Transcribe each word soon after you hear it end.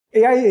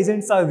AI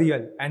agents are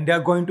real and they are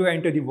going to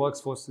enter the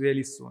workforce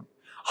really soon.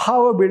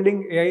 However,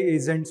 building AI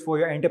agents for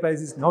your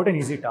enterprise is not an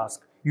easy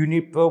task. You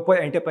need proper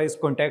enterprise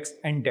context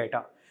and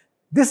data.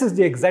 This is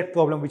the exact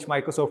problem which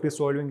Microsoft is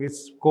solving with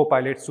its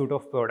Copilot suite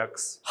of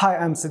products. Hi,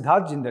 I'm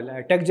Siddharth Jindal,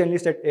 a tech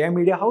journalist at AI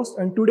Media House,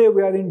 and today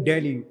we are in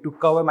Delhi to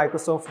cover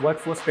Microsoft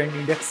Workforce Trend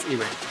Index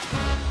event.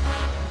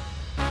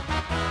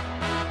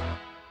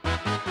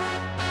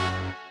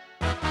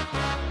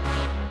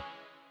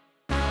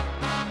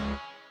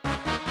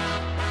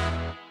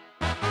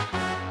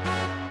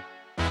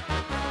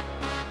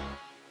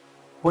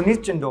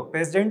 Puneet Chandok,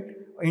 President,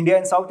 India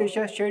and South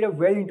Asia, shared a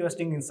very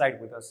interesting insight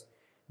with us.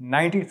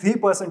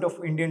 93% of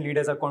Indian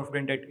leaders are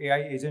confident that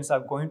AI agents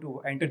are going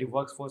to enter the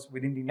workforce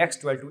within the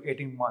next 12 to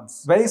 18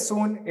 months. Very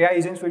soon, AI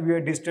agents will be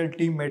your digital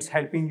teammates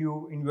helping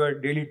you in your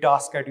daily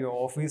tasks at your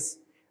office,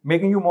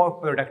 making you more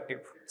productive.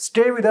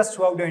 Stay with us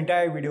throughout the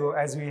entire video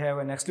as we have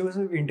an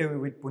exclusive interview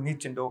with Puneet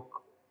Chandok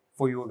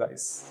for you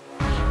guys.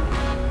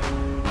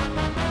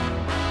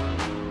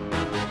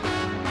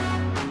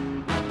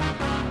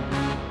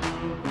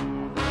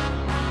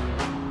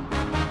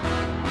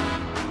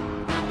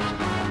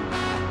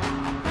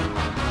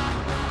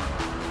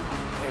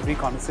 Every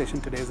conversation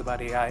today is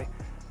about AI.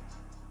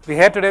 We're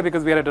here today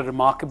because we are at a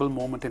remarkable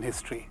moment in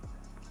history.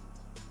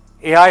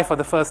 AI for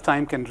the first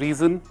time can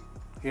reason,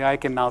 AI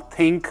can now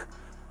think,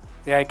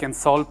 AI can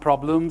solve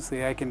problems,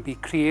 AI can be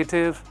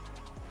creative,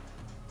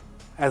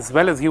 as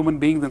well as human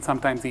beings and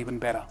sometimes even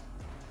better.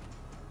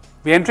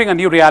 We're entering a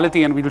new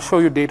reality and we will show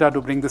you data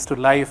to bring this to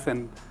life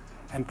and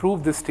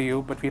prove this to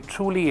you, but we're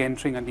truly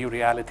entering a new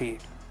reality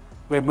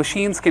where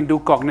machines can do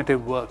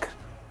cognitive work,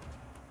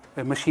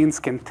 where machines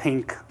can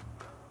think,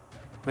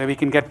 where we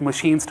can get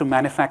machines to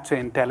manufacture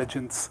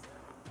intelligence,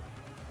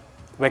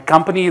 where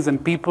companies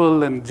and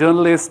people and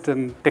journalists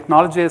and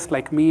technologists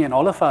like me and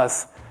all of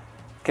us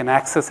can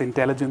access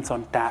intelligence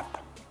on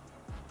tap.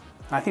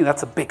 I think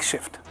that's a big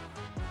shift.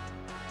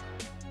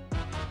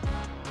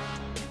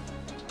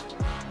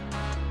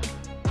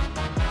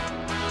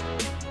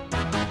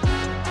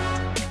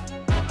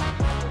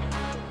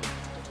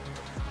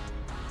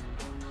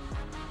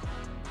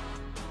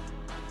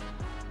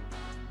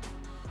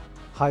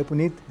 Hi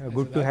Puneet,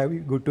 good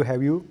to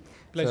have you.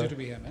 Pleasure to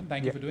be here, man.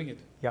 Thank you for doing it.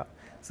 Yeah.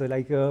 So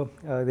like a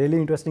really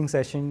interesting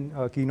session,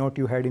 keynote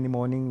you had in the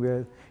morning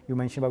where you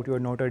mentioned about you are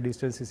not a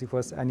digital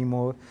Sisyphus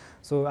anymore.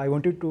 So I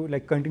wanted to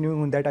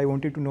continuing on that, I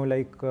wanted to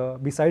know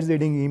besides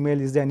reading email,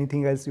 is there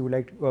anything else you would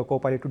like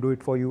Copilot to do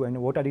it for you, and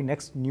what are the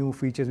next new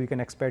features we can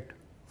expect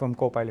from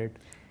Copilot?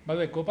 By the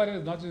way, Copilot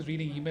is not just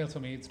reading emails for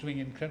me, it's doing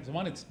incredible.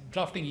 One, it's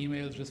drafting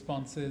emails,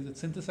 responses, it's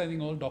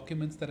synthesizing all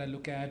documents that I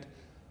look at,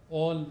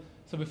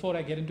 so before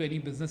I get into any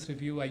business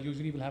review, I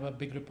usually will have a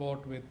big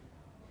report with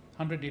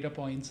 100 data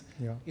points.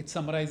 Yeah. It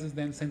summarizes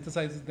them,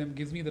 synthesizes them,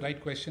 gives me the right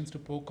questions to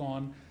poke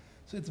on.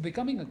 So it's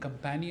becoming a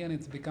companion,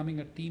 it's becoming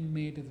a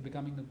teammate, it's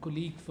becoming a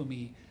colleague for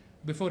me.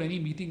 Before any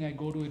meeting I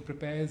go to, it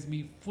prepares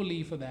me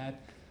fully for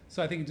that.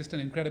 So I think it's just an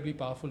incredibly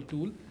powerful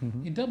tool.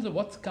 Mm-hmm. In terms of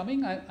what's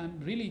coming,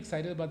 I'm really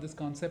excited about this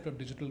concept of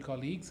digital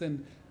colleagues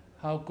and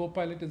how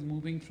Copilot is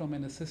moving from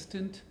an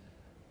assistant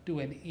to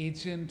an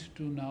agent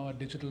to now a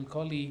digital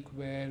colleague,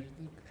 where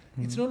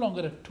it's no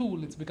longer a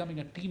tool, it's becoming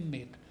a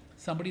teammate,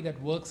 somebody that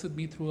works with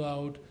me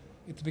throughout.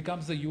 It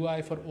becomes the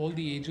UI for all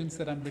the agents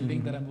that I'm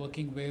building, that I'm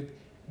working with,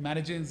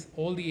 manages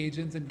all the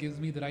agents and gives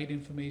me the right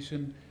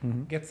information,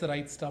 gets the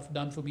right stuff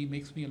done for me,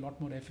 makes me a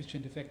lot more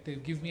efficient,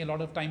 effective, gives me a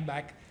lot of time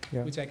back,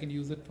 which I can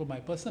use it for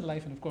my personal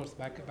life and of course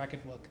back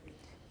at work.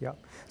 Yeah.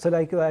 So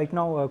right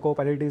now,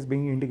 Copilot is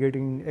being integrated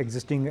in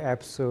existing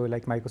apps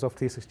like Microsoft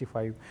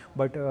 365.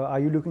 But are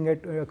you looking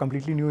at a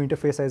completely new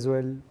interface as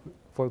well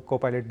for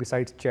Copilot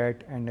besides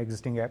chat and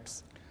existing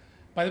apps?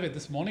 By the way,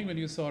 this morning when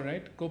you saw,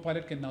 right,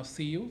 Copilot can now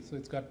see you. So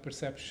it's got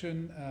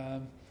perception.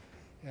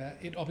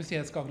 It obviously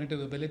has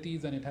cognitive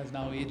abilities and it has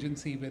now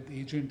agency with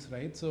agents,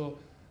 right? So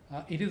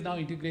it is now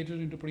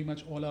integrated into pretty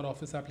much all our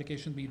Office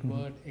applications, be it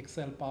Word,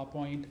 Excel,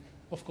 PowerPoint,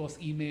 of course,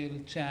 email,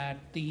 chat,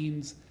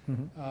 Teams,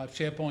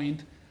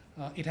 SharePoint.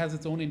 It has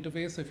its own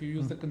interface. So if you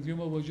use the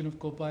consumer version of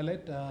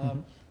Copilot,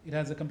 it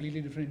has a completely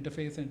different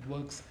interface and it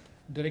works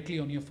directly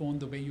on your phone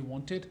the way you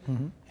want it.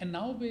 And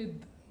now with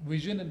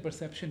vision and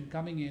perception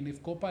coming in,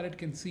 if Copilot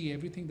can see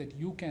everything that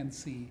you can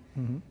see,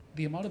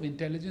 the amount of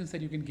intelligence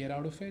that you can get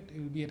out of it,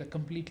 it will be at a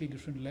completely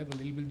different level.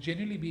 It will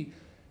genuinely be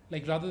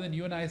like, rather than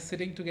you and I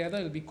sitting together,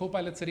 it will be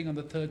Copilot sitting on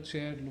the third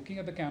chair, looking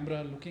at the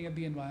camera, looking at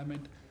the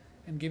environment,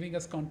 and giving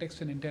us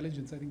context and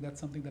intelligence. I think that's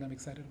something that I'm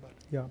excited about.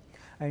 Yeah,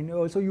 and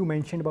also you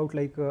mentioned about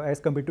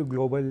as compared to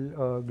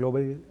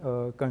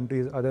global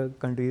countries, other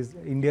countries,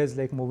 India is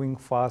moving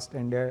fast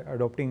and they're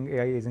adopting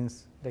AI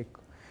agents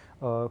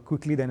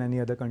quickly than any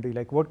other country.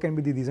 What can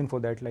be the reason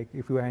for that?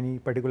 If you have any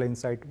particular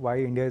insight, why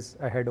India is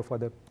ahead of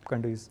other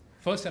countries?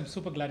 First, I'm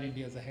super glad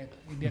India is ahead.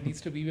 India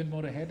needs to be even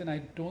more ahead,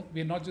 and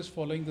we're not just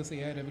following this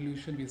AI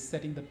revolution, we're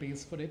setting the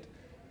pace for it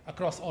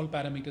across all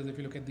parameters. If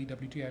you look at the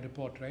WTI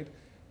report, right?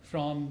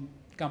 From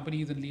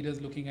companies and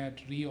leaders looking at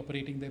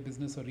reoperating their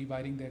business or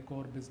rewiring their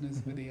core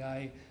business with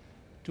AI,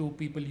 to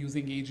people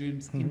using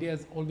agents. India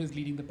is always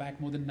leading the pack.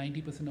 More than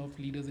 90% of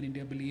leaders in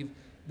India believe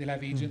they'll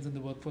have agents in the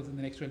workforce in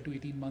the next 12 to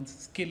 18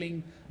 months.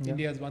 Skilling,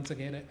 India is once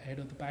again ahead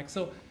of the pack.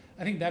 So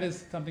I think that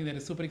is something that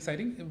is super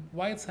exciting.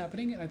 Why it's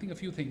happening? I think a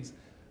few things.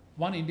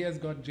 One, India has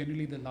got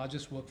generally the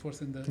largest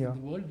workforce in the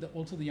world,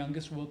 also the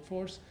youngest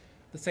workforce,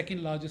 the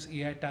second largest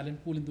AI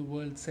talent pool in the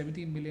world,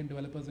 17 million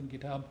developers on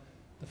GitHub,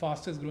 the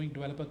fastest growing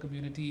developer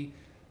community.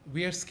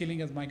 We are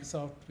skilling as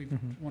Microsoft. We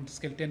want to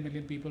scale 10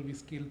 million people. We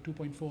scaled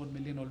 2.4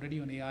 million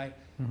already on AI,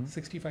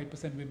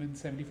 65% women,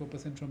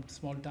 74% from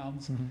small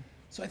towns.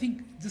 So I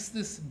think just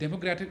this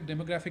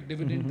demographic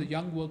dividend, the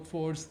young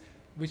workforce,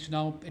 which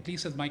now, at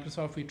least as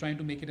Microsoft, we're trying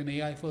to make it an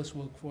AI first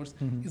workforce,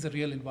 is a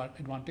real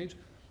advantage.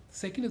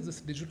 Second is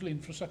this digital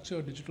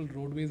infrastructure, digital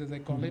roadways, as I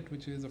call it,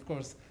 which is, of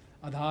course,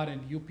 Aadhaar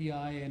and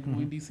UPI and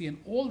ONDC and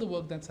all the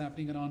work that's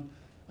happening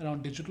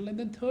around digital. And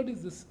then third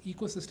is this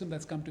ecosystem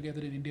that's come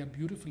together in India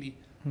beautifully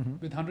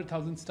with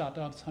 100,000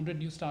 startups, 100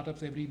 new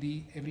startups every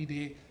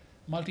day,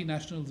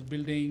 multinationals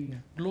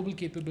building, global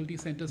capability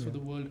centers for the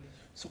world.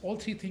 So all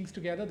three things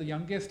together, the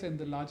youngest and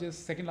the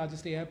second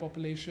largest AI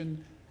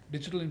population,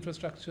 digital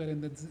infrastructure,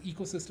 and the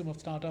ecosystem of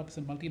startups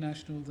and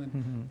multinationals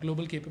and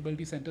global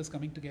capability centers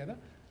coming together,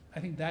 I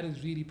think that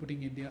is really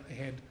putting India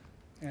ahead,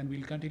 and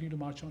we'll continue to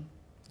march on.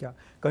 Yeah,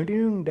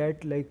 continuing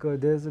that, like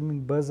there's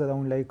buzz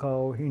around like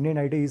how Indian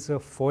IT is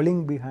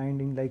falling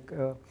behind in like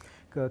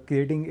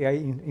creating AI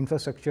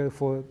infrastructure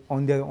for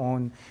on their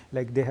own.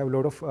 Like they have a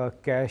lot of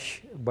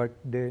cash, but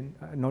they're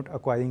not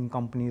acquiring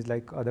companies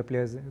like other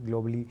players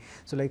globally.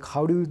 So like,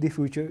 how do you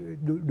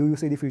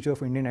see the future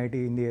of Indian IT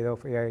in the era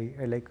of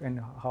AI? Like, and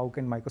how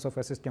can Microsoft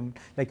assist them?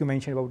 Like you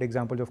mentioned about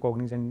examples of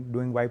Cognizant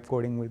doing vibe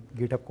coding with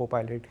GitHub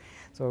Copilot.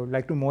 So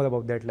like to more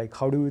about that. Like,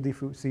 how do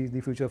you see the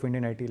future of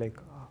Indian IT? Like.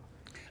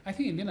 I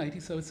think Indian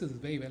IT services is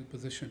very well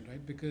positioned,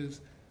 right?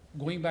 Because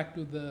going back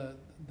to the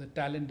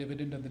talent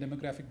dividend and the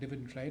demographic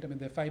dividend, right? I mean,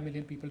 there are 5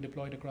 million people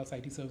deployed across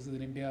IT services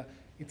in India.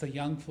 It's a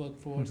young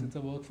workforce. It's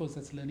a workforce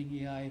that's learning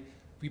AI.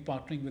 We're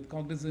partnering with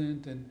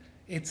Cognizant and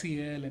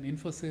HCL and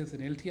Infosys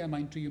and LTI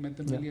Mindtree. You met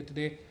them earlier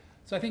today.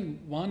 So I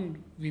think,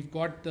 one, we've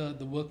got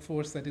the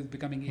workforce that is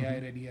becoming AI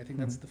ready. I think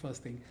that's the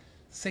first thing.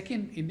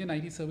 Second, Indian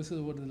IT services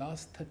over the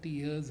last 30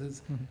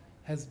 years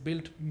has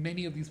built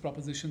many of these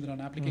propositions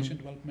around application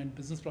development,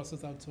 business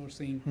process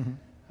outsourcing,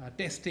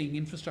 testing,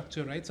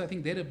 infrastructure, right? So I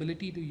think their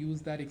ability to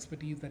use that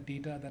expertise, that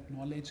data, that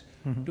knowledge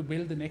to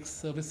build the next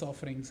service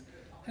offerings.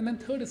 And then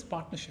third is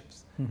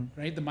partnerships,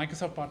 right? The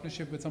Microsoft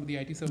partnership with some of the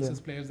IT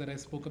services players that I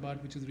spoke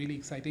about, which is really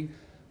exciting,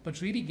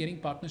 but really getting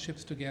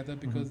partnerships together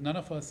because none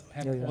of us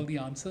have all the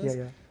answers.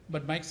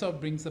 But Microsoft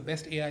brings the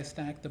best AI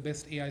stack, the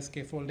best AI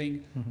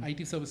scaffolding.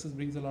 IT services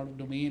brings a lot of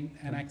domain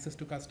and access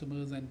to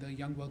customers and the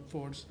young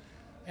workforce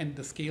and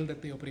the scale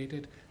that they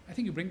operated. I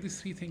think you bring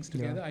these three things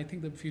together. I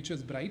think the future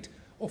is bright.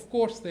 Of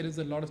course, there is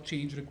a lot of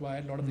change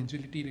required, a lot of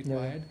agility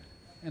required,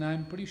 and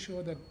I'm pretty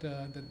sure that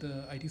that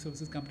the IT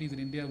services companies in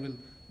India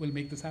will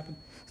make this happen.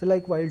 So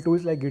like while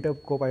tools like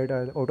GitHub Copilot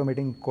are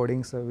automating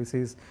coding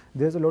services,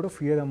 there's a lot of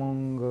fear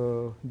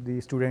among the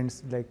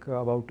students like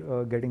about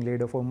getting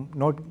laid off or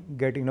not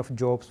getting enough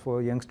jobs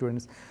for young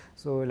students.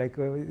 So like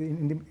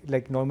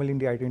normally in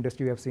the IT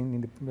industry, we have seen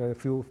in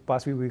the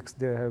past few weeks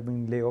there have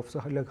been layoffs.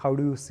 So like how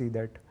do you see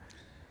that?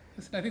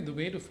 Listen, I think the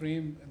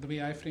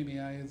way I frame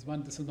AI is,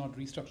 one, this is not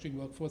restructuring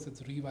workforce,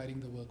 it's rewiring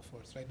the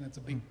workforce, right? And that's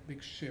a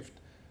big shift.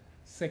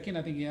 Second,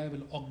 I think AI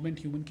will augment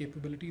human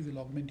capabilities, it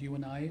will augment you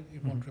and I,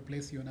 it won't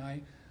replace you and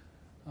I.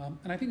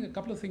 And I think a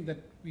couple of things that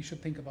we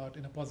should think about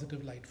in a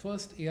positive light.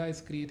 First, AI is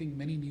creating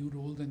many new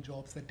roles and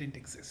jobs that didn't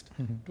exist.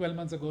 12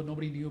 months ago,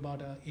 nobody knew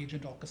about an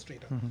agent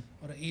orchestrator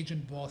or an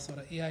agent boss or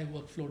an AI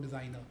workflow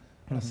designer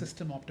or a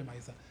system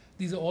optimizer.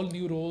 These are all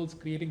new roles,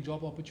 creating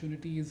job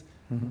opportunities,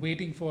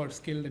 waiting for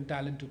skilled and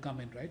talent to come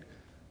in, right?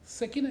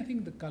 Second, I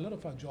think the color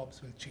of our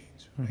jobs will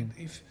change, right?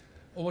 If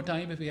over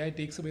time, if AI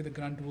takes away the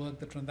grunt work,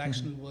 the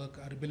transactional work,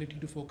 our ability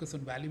to focus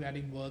on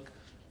value-adding work,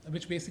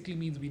 which basically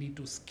means we need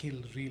to skill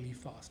really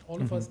fast.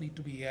 All of us need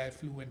to be AI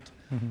fluent.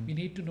 We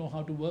need to know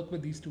how to work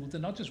with these tools,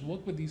 and not just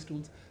work with these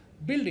tools,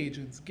 build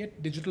agents,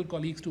 get digital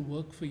colleagues to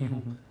work for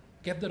you,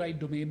 get the right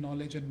domain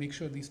knowledge and make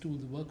sure these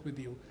tools work with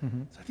you.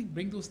 So I think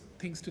bring those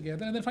things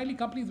together. And then finally,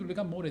 companies will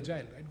become more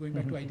agile, right? Going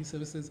back to IT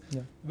services,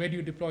 where do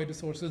you deploy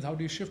resources? How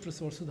do you shift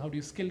resources? How do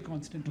you skill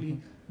constantly,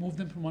 move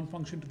them from one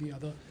function to the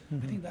other?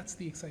 I think that's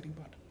the exciting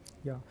part.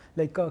 Yeah,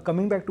 like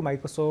coming back to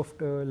Microsoft,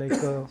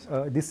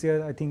 this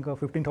year I think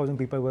 15,000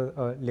 people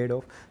were laid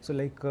off. So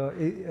like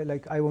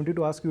I wanted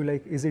to ask you,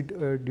 like, is it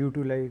due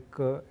to like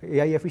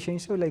AI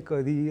efficiency or like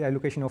the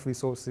allocation of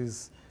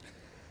resources?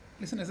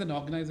 Listen, as an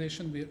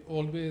organization, we're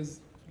always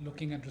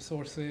looking at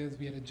resources,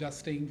 we are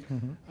adjusting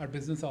our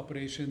business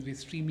operations, we're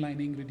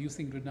streamlining,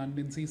 reducing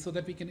redundancy so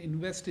that we can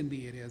invest in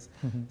the areas.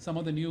 Some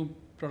of the new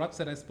products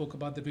that I spoke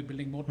about, that we're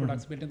building more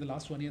products built in the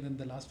last 1 year than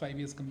the last 5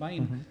 years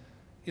combined,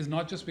 is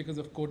not just because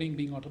of coding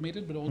being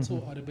automated, but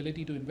also our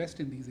ability to invest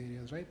in these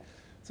areas, right?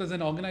 So as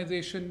an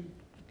organization,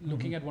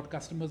 looking at what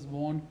customers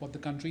want, what the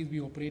countries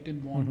we operate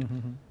in want,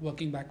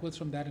 working backwards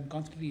from that and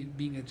constantly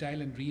being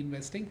agile and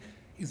reinvesting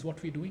is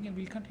what we're doing, and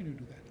we'll continue to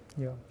do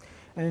that. Yeah.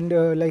 And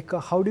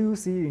how do you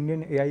see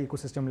Indian AI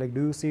ecosystem? Like,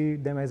 do you see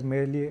them as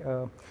merely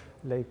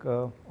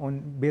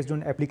based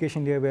on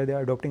application layer where they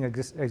are adopting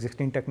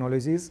existing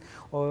technologies,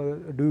 or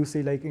do you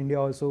see like India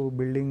also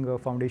building a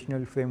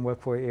foundational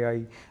framework for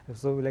AI?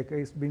 So like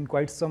it's been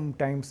quite some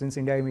time since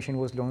India AI mission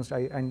was launched,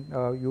 and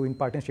you in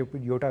partnership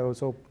with Yota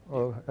also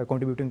are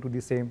contributing to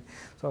the same.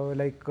 So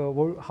like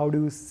how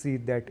do you see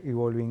that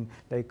evolving?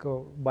 Like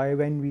by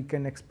when we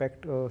can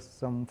expect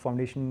some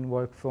foundation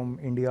work from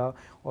India,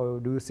 or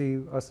do you see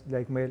us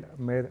like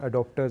mere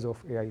adopters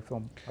of AI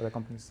from other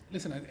companies?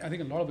 Listen, I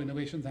think a lot of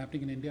innovations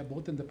happening in India,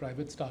 both in the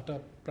private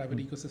startup, private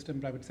ecosystem,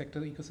 private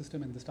sector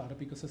ecosystem, and the startup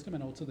ecosystem,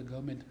 and also the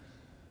government.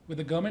 With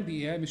the government,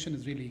 the AI mission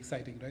is really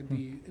exciting, right?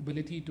 The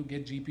ability to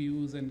get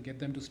GPUs and get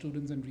them to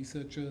students and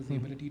researchers, the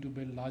ability to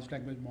build large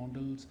language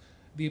models,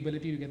 the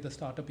ability to get the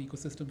startup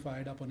ecosystem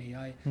fired up on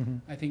AI,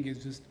 I think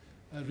is just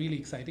really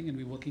exciting, and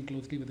we're working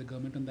closely with the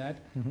government on that.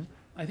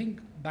 I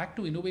think back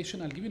to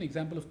innovation, I'll give you an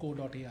example of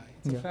Core.ai.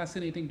 It's a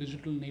fascinating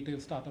digital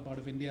native startup out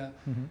of India.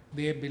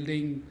 They're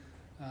building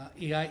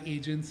AI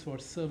agents for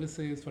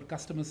services, for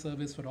customer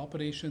service, for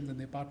operations, and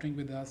they're partnering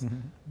with us,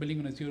 building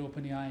on Azure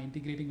OpenAI,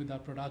 integrating with our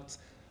products.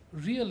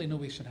 Real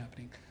innovation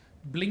happening.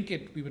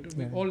 Blinkit,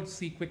 we all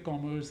see quick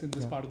commerce in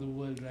this part of the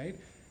world, right?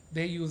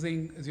 They're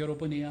using Azure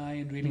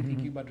OpenAI and really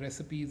thinking about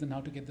recipes and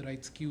how to get the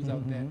right SKUs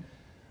out there.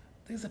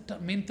 There's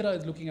Myntra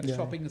is looking at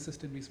shopping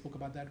assistant. We spoke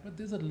about that, but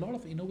there's a lot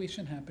of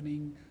innovation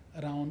happening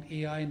around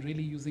AI and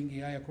really using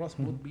AI across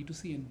both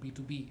B2C and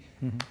B2B,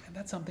 and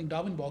that's something.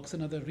 Darwinbox,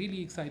 another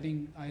really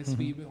exciting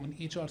ISV on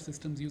HR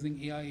systems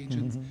using AI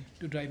agents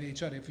to drive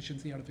HR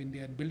efficiency out of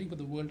India and building for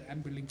the world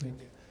and building for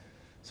India.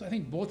 So I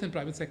think both in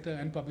private sector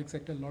and public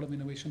sector, a lot of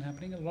innovation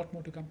happening, and a lot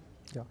more to come.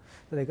 Yeah,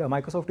 so like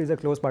Microsoft is a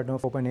close partner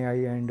of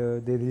OpenAI,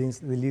 and they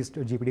released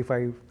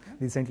GPT-5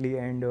 recently,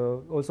 and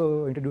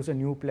also introduced a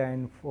new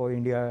plan for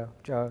India,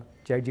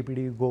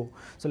 ChatGPT Go.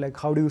 So like,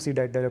 how do you see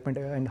that development,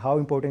 and how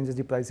important is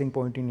the pricing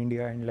point in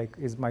India, and like,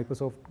 is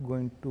Microsoft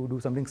going to do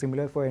something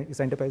similar for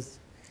its enterprise?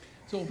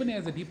 So OpenAI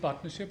is a deep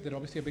partnership. They're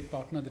obviously a big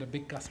partner. They're a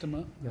big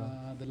customer.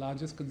 The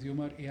largest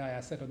consumer AI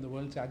asset on the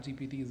world,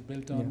 ChatGPT, is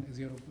built on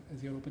Azure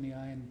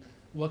OpenAI and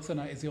works on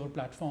our Azure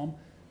platform.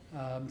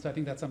 So I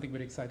think that's something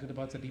we're excited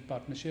about. It's a deep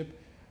partnership.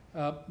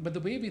 But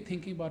the way we're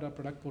thinking about our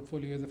product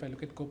portfolio is, if I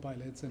look at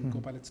Copilots and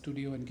Copilot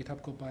Studio and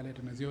GitHub Copilot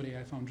and Azure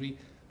AI Foundry,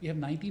 we have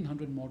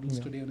 1,900 models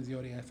today on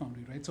Azure AI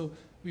Foundry, right? So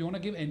we want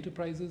to give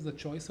enterprises the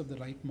choice of the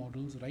right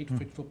models, right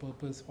fit for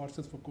purpose,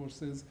 horses for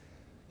courses,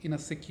 in a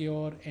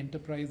secure,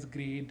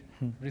 enterprise-grade,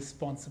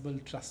 responsible,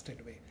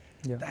 trusted way.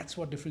 That's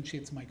what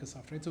differentiates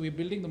Microsoft, right? So we're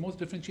building the most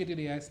differentiated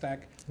AI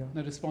stack in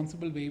a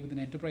responsible way with an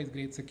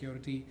enterprise-grade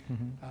security,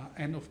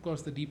 and of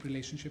course the deep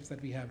relationships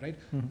that we have, right?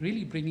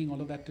 Really bringing all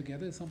of that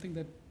together is something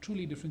that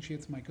truly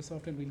differentiates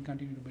Microsoft, and we'll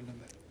continue to build on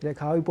that. Like,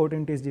 how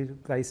important is the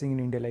pricing in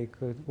India? Like,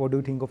 what do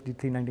you think of the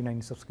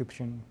 $399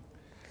 subscription?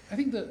 I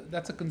think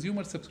that's a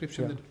consumer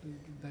subscription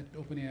that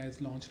OpenAI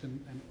has launched,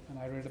 and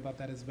I read about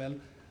that as well.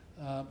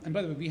 And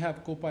by the way, we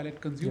have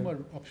Copilot consumer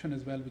option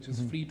as well, which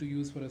is free to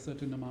use for a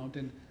certain amount,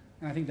 and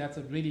I think that's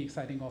a really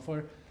exciting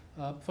offer.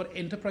 For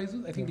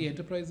enterprises, I think the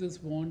enterprises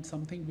want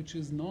something which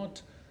is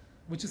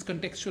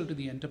contextual to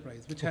the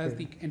enterprise, which has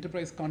the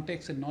enterprise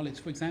context and knowledge.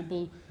 For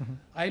example,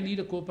 I need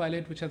a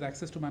Copilot which has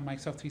access to my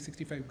Microsoft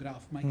 365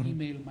 graph, my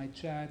email, my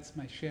chats,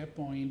 my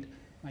SharePoint,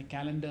 my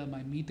calendar,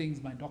 my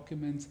meetings, my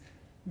documents,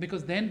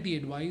 because then the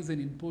advice and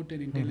input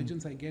and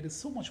intelligence I get is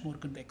so much more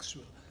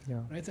contextual.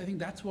 Right? So I think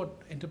that's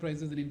what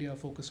enterprises in India are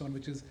focused on,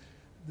 which is,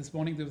 this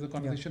morning there was a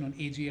conversation on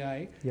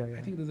AGI.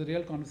 I think there's a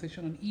real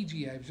conversation on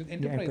EGI, which is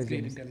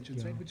enterprise-grade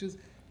intelligence, right? Which is,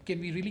 can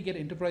we really get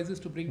enterprises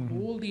to bring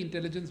all the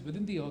intelligence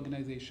within the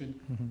organization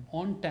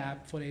on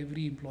tap for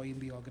every employee in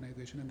the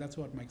organization? And that's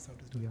what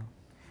Microsoft is doing.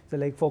 So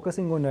like,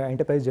 focusing on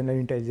enterprise general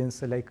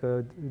intelligence, like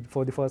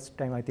for the first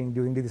time, I think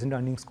during the recent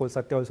earnings call,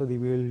 Satya also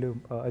revealed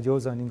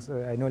Azure's earnings,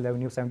 annual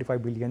revenue of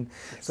 75 billion.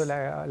 So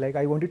like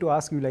I wanted to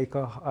ask you, like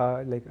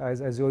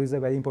as Azure is a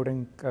very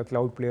important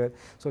cloud player,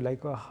 so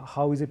like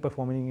how is it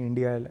performing in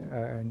India,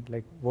 and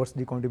like what's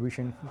the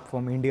contribution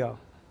from India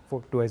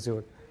to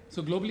Azure?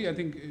 So globally, I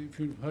think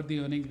if you heard the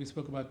earnings, we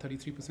spoke about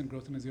 33%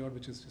 growth in Azure,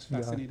 which is just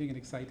fascinating and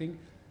exciting.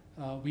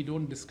 We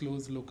don't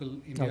disclose local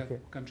India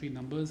country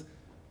numbers.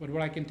 But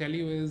what I can tell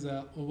you is,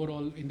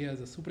 overall, India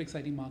is a super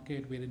exciting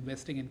market. We're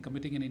investing and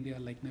committing in India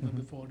like never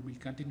before. We'll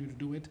continue to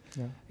do it.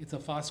 It's a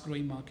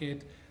fast-growing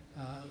market.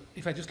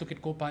 If I just look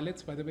at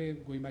Copilots, by the way,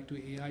 going back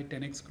to AI,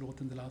 10x growth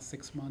in the last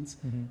 6 months,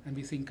 and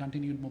we're seeing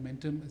continued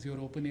momentum. Azure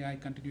OpenAI,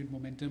 continued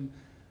momentum,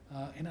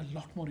 and a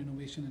lot more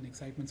innovation and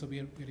excitement. So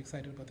we're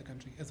excited about the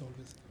country, as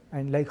always.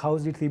 And like,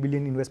 how's the 3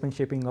 billion investment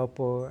shaping up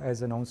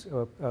as announced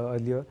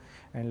earlier?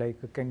 And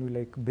like, can you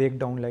like break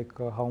down like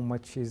how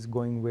much is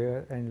going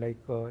where, and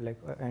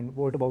and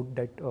what about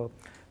that?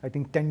 I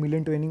think 10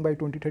 million training by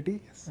 2030.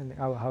 Yes. And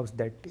how's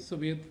that? So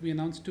we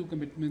announced 2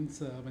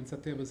 commitments when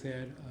Satya was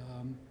here.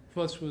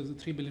 First was a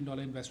 $3 billion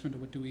investment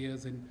over 2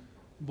 years in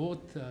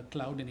both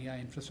cloud and AI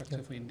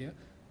infrastructure for India.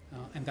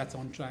 And that's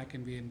on track,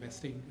 and we're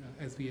investing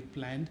as we had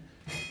planned.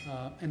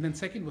 And then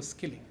second was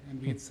skilling,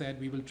 and we had said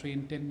we will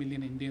train 10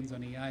 million Indians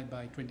on AI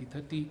by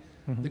 2030.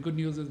 The good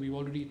news is we've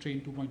already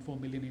trained 2.4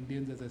 million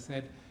Indians, as I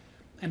said.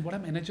 And what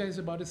I'm energized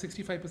about is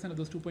 65% of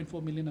those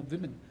 2.4 million are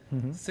women.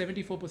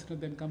 74%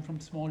 of them come from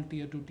small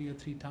tier 2, tier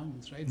 3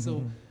 towns, right?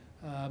 So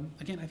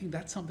again, I think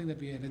that's something that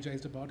we are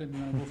energized about, and we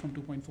want to go from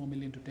 2.4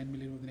 million to 10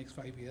 million over the next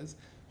 5 years,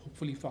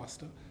 hopefully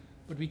faster.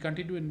 But we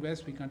continue to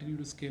invest, we continue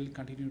to scale,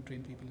 continue to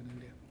train people in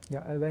India.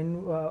 Yeah,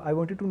 when I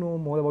wanted to know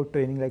more about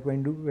training, like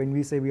when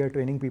we say we are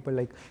training people,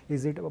 like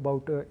is it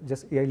about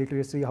just AI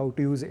literacy, how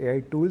to use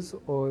AI tools,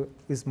 or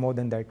is more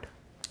than that?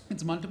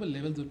 It's multiple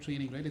levels of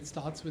training, right? It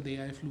starts with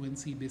AI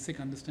fluency,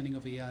 basic understanding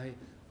of AI.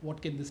 What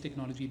can this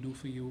technology do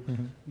for you?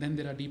 Then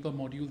there are deeper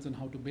modules on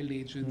how to build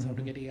agents, how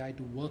to get AI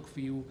to work for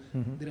you.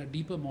 There are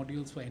deeper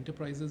modules for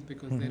enterprises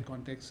because their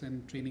context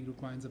and training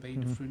requirements are very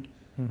different.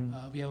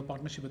 We have a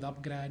partnership with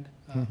Upgrad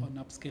on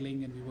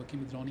upskilling, and we're working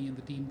with Ronnie and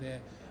the team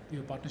there. We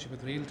have a partnership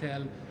with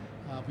Railtel.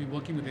 We're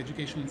working with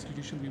educational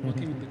institutions. We're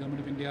working with the Government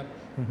of India.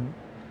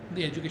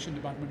 The education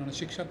department on a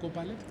Shiksha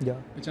Copilot,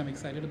 which I'm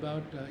excited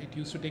about. It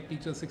used to take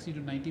teachers 60 to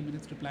 90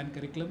 minutes to plan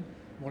curriculum.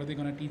 What are they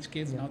going to teach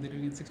kids? Now they're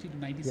doing it in 60 to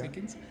 90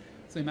 seconds.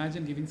 So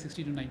imagine giving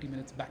 60 to 90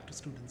 minutes back to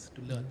students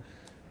to learn,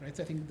 right?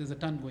 So I think there's a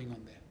ton going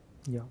on there.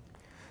 Yeah.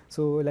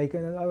 So like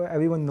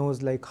everyone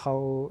knows like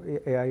how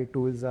AI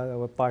tools are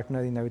our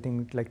partner in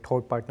everything, like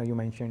thought partner you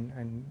mentioned,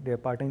 and they're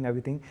partner in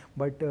everything.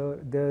 But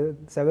there are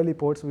several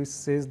reports which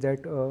says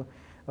that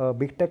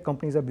big tech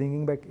companies are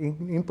bringing back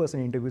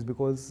in-person interviews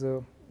because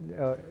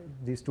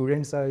the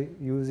students are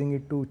using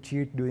it to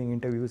cheat during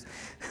interviews.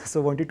 So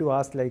wanted to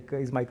ask, like,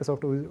 is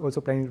Microsoft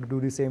also planning to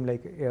do the same?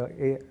 Like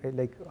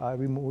are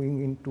we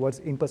moving in towards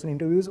in-person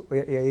interviews or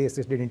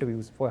AI-assisted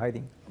interviews for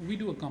hiring? We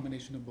do a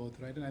combination of both,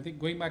 right? And I think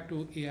going back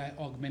to AI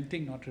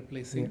augmenting, not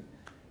replacing,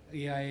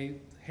 AI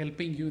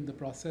helping you in the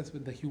process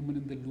with the human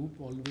in the loop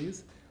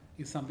always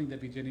is something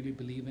that we genuinely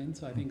believe in.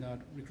 So I think our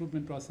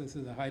recruitment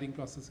processes, our hiring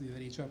processes,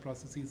 our HR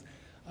processes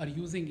are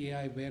using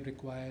AI where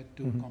required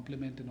to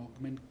complement and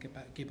augment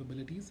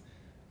capabilities,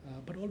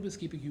 but always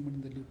keeping human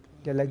in the loop.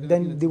 Yeah, like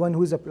then the one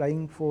who's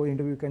applying for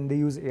interview, can they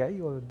use AI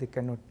or they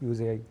cannot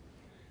use AI?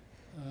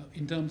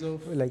 In terms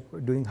of? Like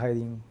doing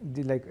hiring,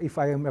 like if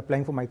I am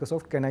applying for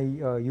Microsoft, can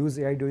I use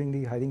AI during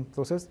the hiring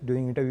process,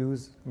 during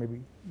interviews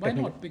maybe? Why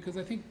not? Because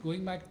I think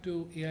going back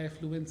to AI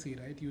fluency,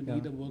 right? You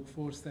need a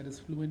workforce that is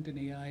fluent in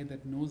AI,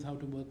 that knows how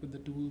to work with the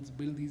tools,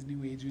 build these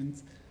new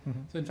agents.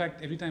 So in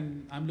fact, every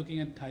time I'm looking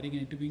at hiring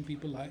and interviewing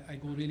people, I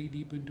go really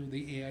deep into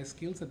the AI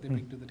skills that they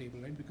bring to the table,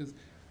 right? Because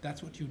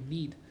that's what you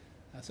need.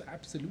 So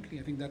absolutely,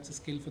 I think that's a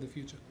skill for the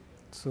future.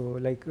 So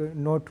like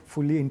not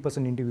fully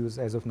in-person interviews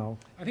as of now?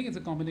 I think it's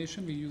a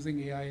combination. We're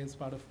using AI as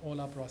part of all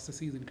our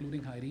processes,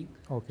 including hiring.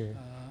 Okay.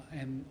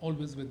 And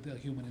always with the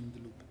human in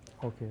the loop.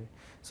 Okay.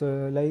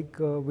 So like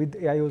with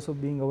AI also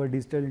being our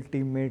digital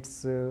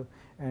teammates,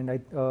 and I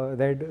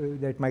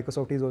read that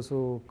Microsoft is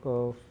also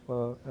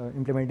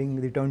implementing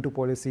return to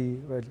policy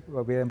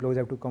where employees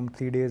have to come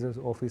 3 days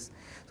of office.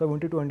 So I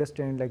wanted to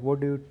understand, like,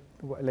 what do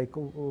you, like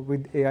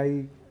with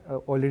AI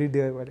already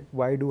there,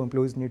 why do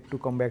employees need to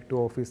come back to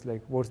office?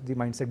 Like, what's the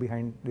mindset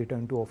behind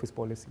return to office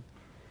policy?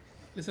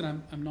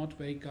 Listen, I'm not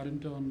very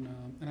current on,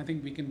 and I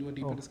think we can do a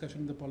deeper discussion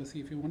on the policy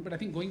if you want, but I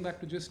think going back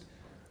to just,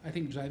 I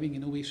think driving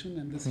innovation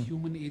and this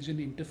human agent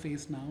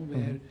interface now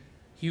where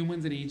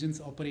humans and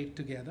agents operate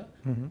together.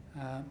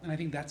 And I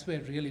think that's where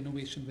real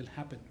innovation will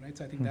happen, right?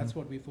 So I think that's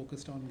what we're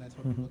focused on, and that's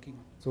what we're working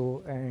on.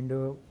 So, and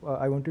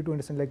I wanted to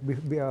understand,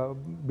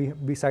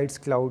 like, besides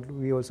cloud,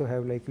 we also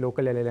have like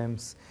local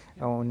LLMs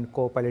on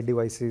Copilot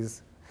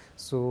devices.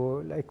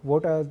 So, like,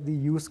 what are the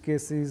use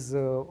cases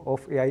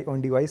of AI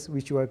on device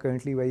which you are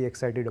currently very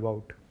excited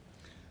about?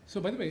 So,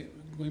 by the way,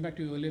 going back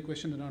to your earlier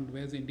question around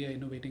where's India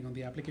innovating on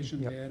the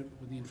application layer,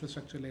 with the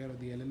infrastructure layer, or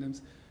the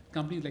LLMs,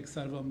 companies like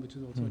Sarvam, which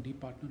is also a deep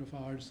partner of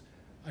ours,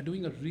 are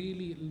doing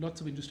lots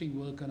of interesting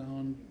work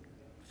around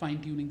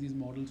fine-tuning these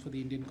models for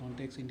the Indian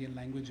context, Indian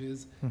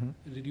languages,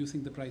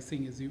 reducing the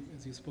pricing as you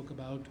spoke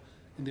about,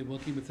 and they're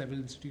working with several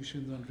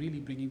institutions on really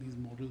bringing these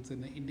models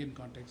in the Indian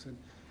context, and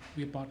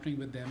we're partnering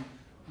with them.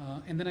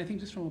 And then I think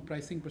just from a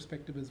pricing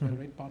perspective as well,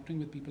 right, partnering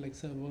with people like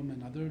Sarvam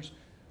and others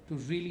to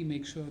really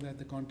make sure that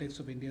the context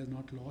of India is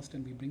not lost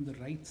and we bring the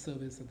right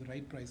service at the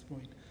right price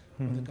point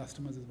for the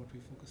customers is what we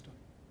focused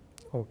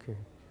on. Okay.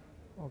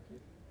 Okay.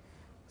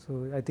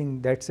 So I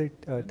think that's it.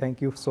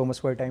 Thank you so much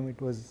for your time.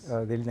 It was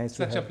really nice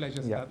to have. Such a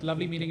pleasure, Siddharth.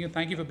 Lovely meeting you.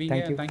 Thank you for being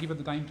here and thank you for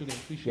the time today.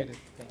 Appreciate it.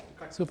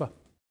 Super.